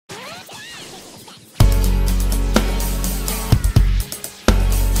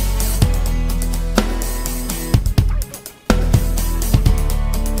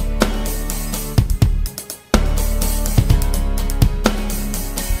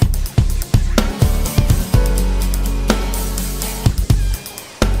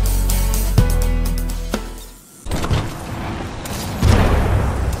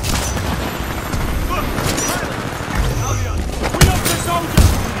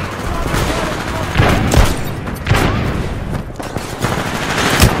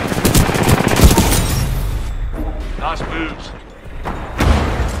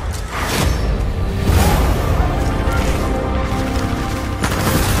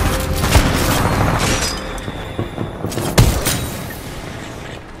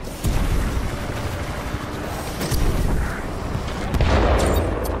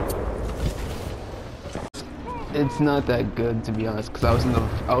not that good, to be honest, because I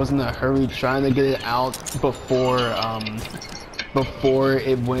was in a hurry trying to get it out before before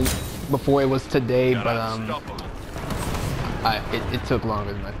it was today, but it took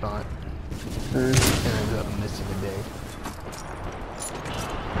longer than I thought, and I ended up missing a day.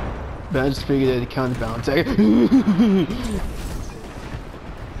 But I just figured it counted balance.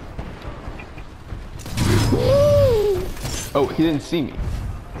 Oh, he didn't see me.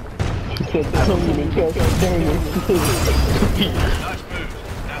 Your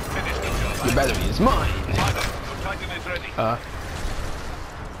battery is mine.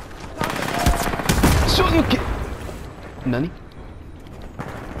 So you can. Nani?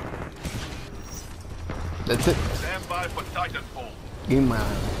 That's it. Stand by for Titanfall. Give me my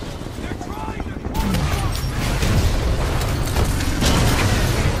eye.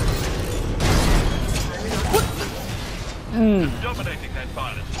 Dominating that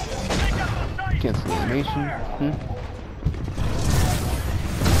pilot. Cancel the animation.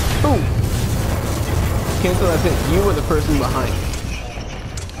 Boom! Cancel that thing. You were the person behind.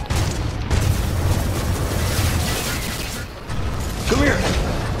 Come here!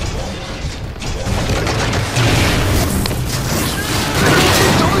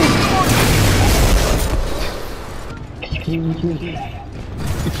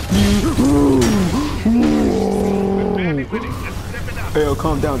 Hey yo,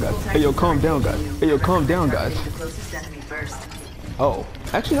 calm down, guys. Hey yo, calm down, guys. Hey yo, calm down, guys. Oh,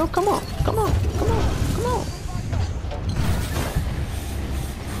 actually, no, come on, come on, come on, come on.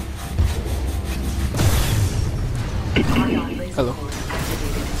 Hello.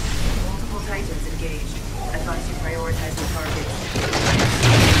 Multiple Titans engaged. Advise you prioritize the targets.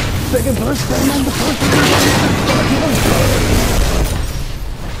 Second burst, I'm on the first.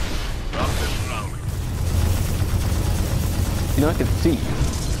 You know, I can see you.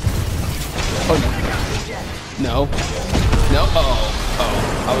 Oh, no. No? Oh.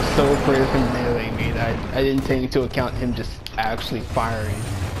 I was so afraid of him nailing me that I didn't take into account him just actually firing.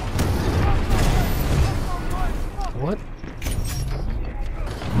 What?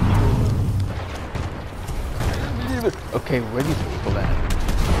 Okay, where are these people at?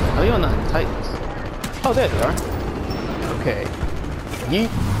 Oh, you're not Titans. Oh, there they are. Okay. Yeet.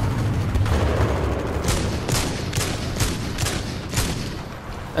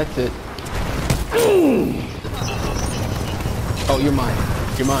 That's it. Oh, you're mine.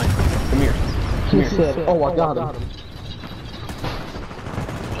 You're mine. Come here. Come here. Said, oh, I got him.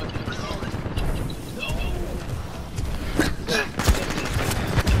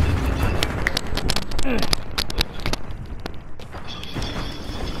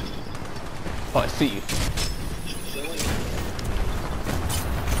 Oh, I see you.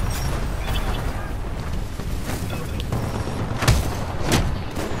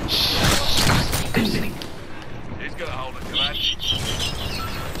 He's got a hold of command.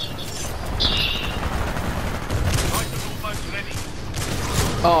 Titan's almost ready.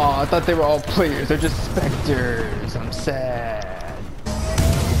 Oh, I thought they were all players. They're just specters. I'm sad.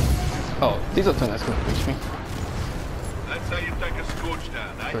 Oh, these are that's gonna reach me. That's how you take a scorch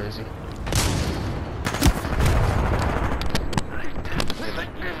down, eh? Where is he?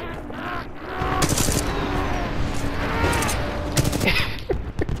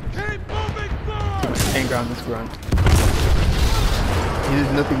 Anger on this grunt. He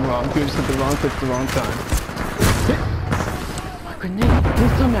did nothing wrong. He just hit the wrong click at the wrong time. My grenade!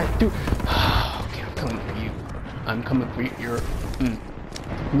 Please come back, dude. Okay, I'm coming for you. I'm coming for you. You're.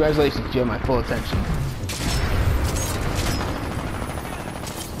 Congratulations, you have my full attention.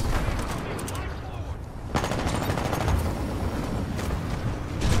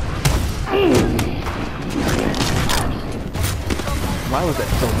 Why was that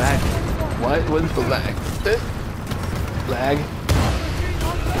so laggy? What was the lag? Lag?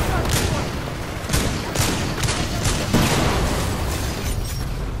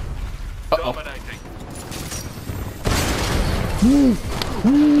 Uh-oh.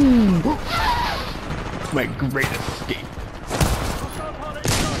 My great escape.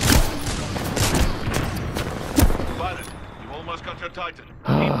 Pilot, you almost got your Titan.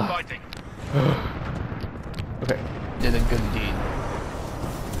 Keep fighting. Okay, did a good deed.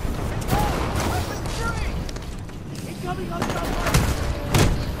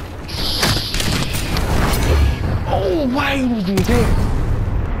 Oh, why did you there?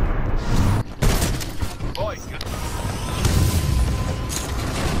 Boy, good.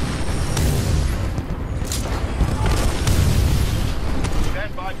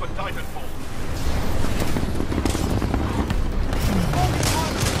 Stand by for Titanfall.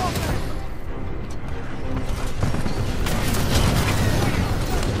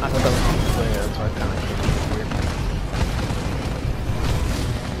 I thought that was on the player, that's why I kind of weird.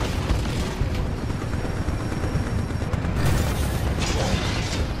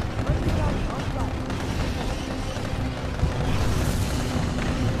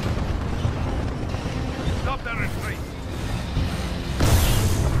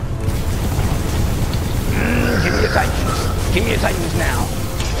 Give me your Titans now.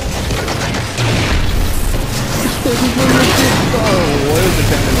 Oh, what is the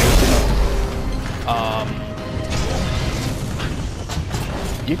detonation?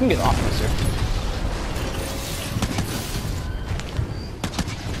 You can get off, sir.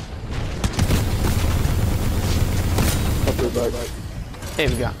 Hey,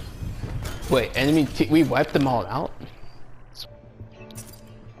 we got. Wait, enemy. We wiped them all out.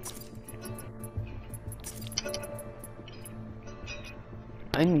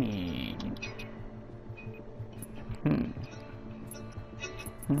 I need.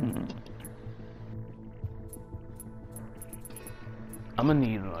 I'm gonna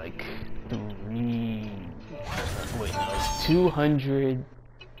need like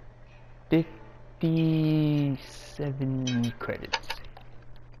 257 credits.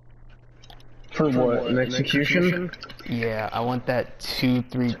 For what? An execution? Yeah, I want that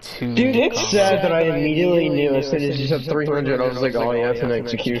 232. Dude, it's sad that I immediately knew as soon as you said 300, I was like, oh yeah, it's an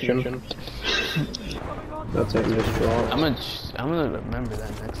execution. That's it, just draw. I'm gonna remember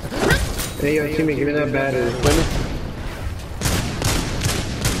that next time. Hey yo, Timmy, give me that battery.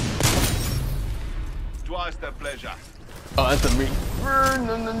 Twice the pleasure. Oh, that's a me. I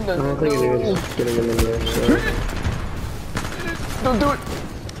don't think it is getting in there, so. Don't do it!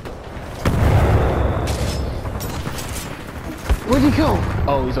 Where'd he go?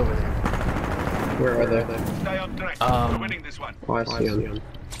 Oh, he's over there. Where are they? Stay on track. We're winning this one. Oh, I see him.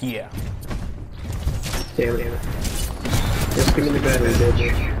 Yeah. Damn it. Just give me the battery,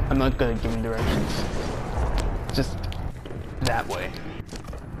 bitch. I'm not gonna give him directions. Just that way.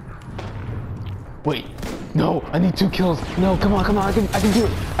 Wait. No, I need 2 kills. No, come on, I can do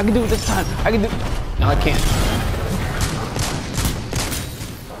it. I can do it this time. I can do it. No, I can't.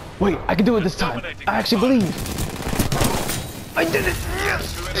 Wait, I can do it this time. I actually believe. I did it!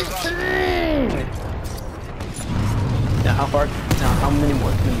 Yes! Now how far? Now how many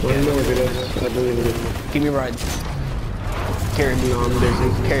more can we get? I believe it is. Give me a ride. Carry me.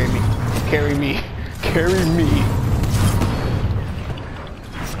 Carry me. Carry me. Carry me.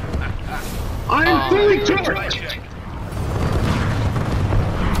 I'm fully charged!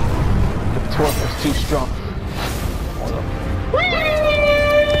 The torque is too strong.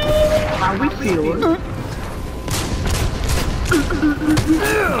 How we feeling?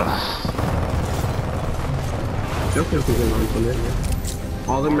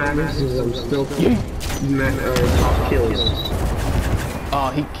 All that matters is I'm still top kills. Oh,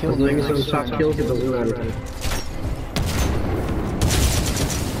 he killed me. As long as I'm top kills, it doesn't matter.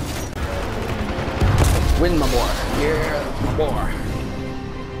 Win my boy. Yeah, my boy.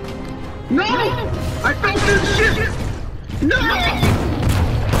 No! I felt this shit! No!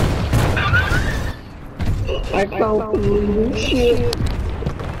 I felt this shit.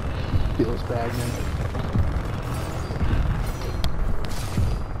 Feels bad, man.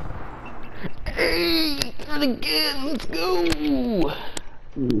 Hey, not again. Let's go.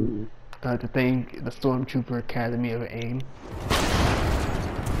 I have to thank the Stormtrooper Academy of Aim.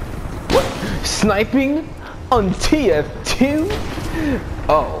 What? Sniping on TF2?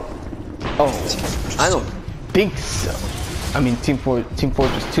 Oh, I don't think so. I mean, Team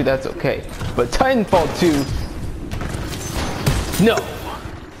Fortress 2, that's okay. But Titanfall 2, no.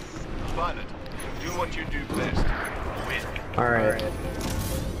 Pilot, do what you do best. Win. Alright.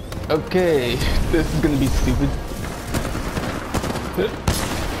 Okay, this is gonna be stupid.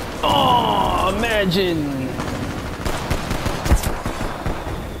 Oh, imagine.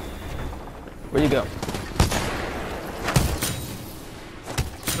 Where'd you go?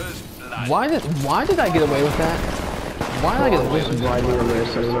 Why did I get away with that? Why did I get away with that? Riding on there,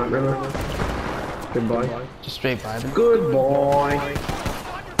 so not remember. Goodbye. Just straight vibing. Goodbye.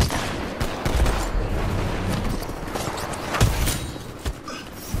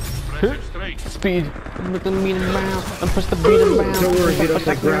 Speed. With the meat and bound. And push the beat and bound. Don't worry, dude,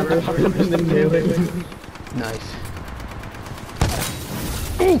 I'll grab it. Nice.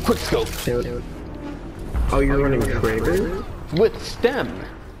 Ooh, quick scope. Oh, you're running Kraber? With stem.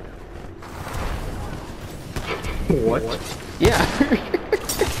 What? Yeah.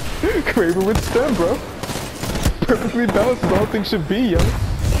 Kraber with stem, bro. Perfectly balanced as all things should be, yo.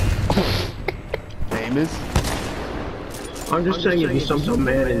 Famous. I'm just saying if you somehow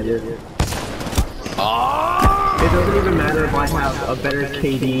manage it. Oh! It doesn't even matter if I have a better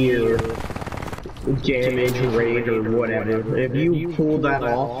KD or damage rate or whatever. If you pull that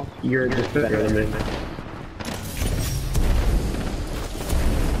off, you're just better than me.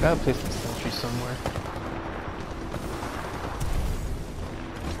 Gotta place the sentry somewhere.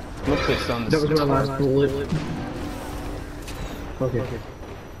 I'm gonna place on this. That was my last bullet. Okay.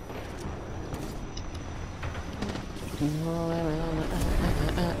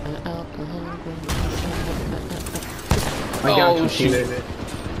 I got you, shoot. teammate.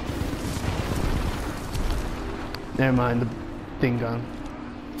 Never mind, the thing gone.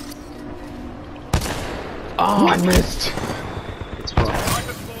 Oh, I missed. It's fine.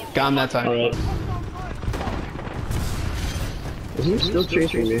 Got him that time. Alright. Is he still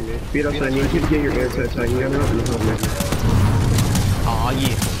chasing me? Beatos, I need you to get your air test out. You got nothing to help me. Aw,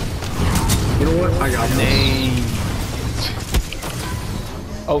 yeah. You know what? I got this. Name.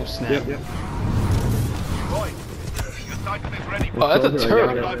 Oh, snap. Yep. Roy, your Titan is ready. Oh, that's a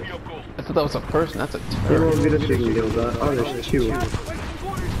turret. Yeah. Time for your call. I thought that was a person. That's a You know turret. what? Beatos, you can deal with that. Oh, there's two.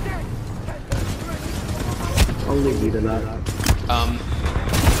 I'll leave you to that.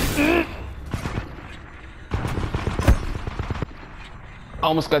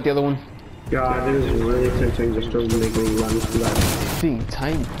 Almost got the other one. God, it is really tempting just to make me run for that. Being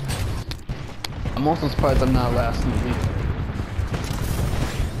tiny. I'm also surprised I'm not last in the league.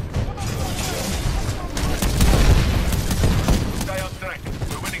 Stay on track.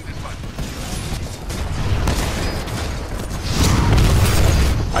 We're winning this one.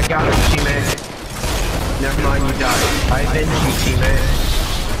 I got it, teammate. Never mind, you died. I avenged you, teammate.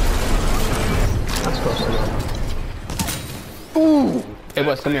 That's close enough. Ooh! Hey,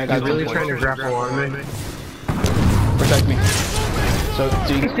 Wes, come here. I got You're really some trying to points. grapple on me. Protect me. So,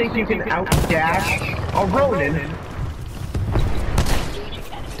 do You you... think you can outdash a Ronin?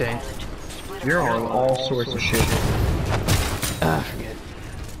 Dang. You're on all sorts of shit. Ah, forget.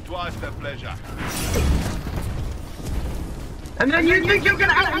 Twice the pleasure. And then you think you can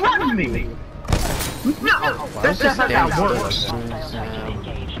outrun me? No! That's just not how that works.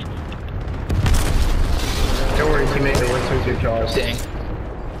 Don't worry, teammate, the Winston's your jaws. Dang.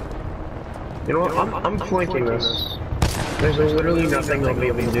 You know what? I'm flanking this. There's literally nothing I'll be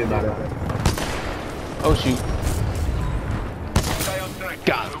able to do about it. Oh, shoot. Stay on track.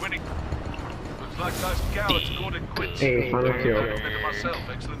 Got it. We're winning. Looks like those cowards called it quits. Hey, final kill. Better myself.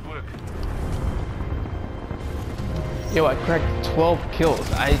 Excellent work. Yo, I cracked 12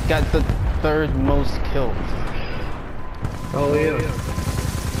 kills. I got the third most kills. Oh yeah.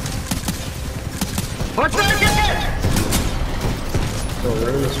 What's that again? Oh,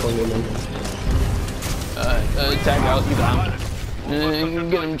 we're in this one, woman. Tag out, you got him.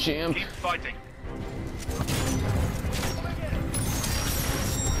 Get him, champ. Keep fighting.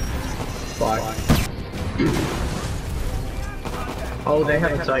 Bye. Oh, they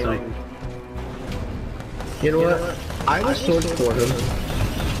have a Titan. You know what? I have a sword for him.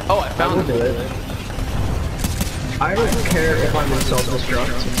 Oh, I I will found do him. it. I don't care if I'm in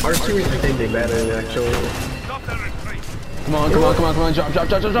self-destruct. R2 is thinking better, actually. Stop the retreat. Come on, come on, come on, come on. Drop, drop,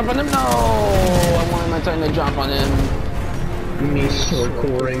 drop, drop, drop on him. No! I wanted my time to drop on him. Me sword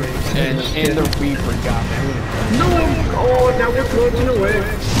coring. And the Reaper got me. No! Oh, now we're floating away.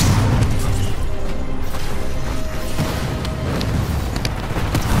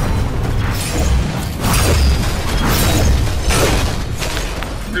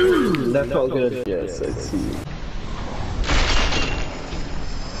 That felt good. Yes, I see.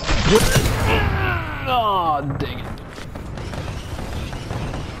 Oh, dang it.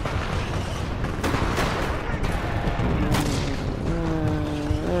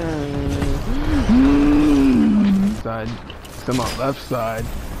 Side. Some on left side.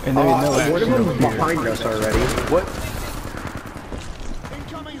 And there ain't no What action if over I'm here. behind us already? What?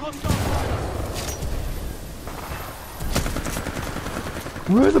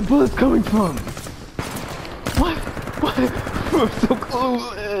 Where are the bullets coming from? What? What? I'm so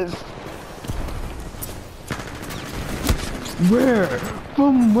clueless. Where?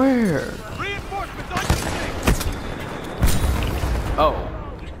 From where? Reinforcements on your Oh.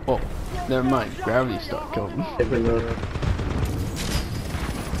 Oh. Never mind. Gravity started killing me. Even though-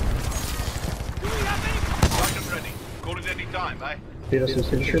 Titan ready. Call it any time, eh? Dude, I'm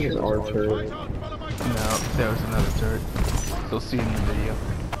pretty sure it's our turret. No, there was another turret. You'll see in the video.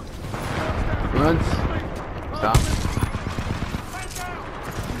 Runs. Stop.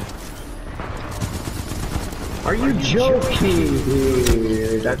 Are you joking,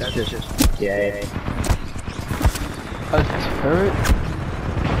 dude? That's just gay. A turret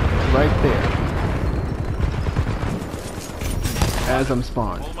right there. As I'm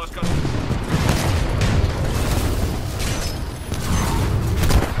spawned. Almost got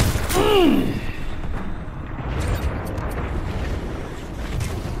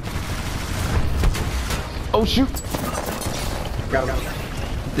Oh shoot! Got him.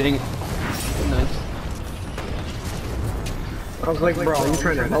 Dang it. Nice. I was like, bro, I'm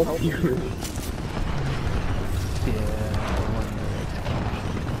trying to help you. Yeah, one minute.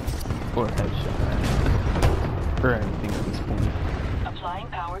 Or headshot. for everything at this point. Applying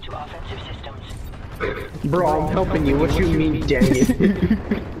power to offensive systems. Bro, I'm helping you. What you mean, dang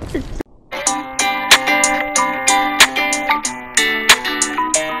it?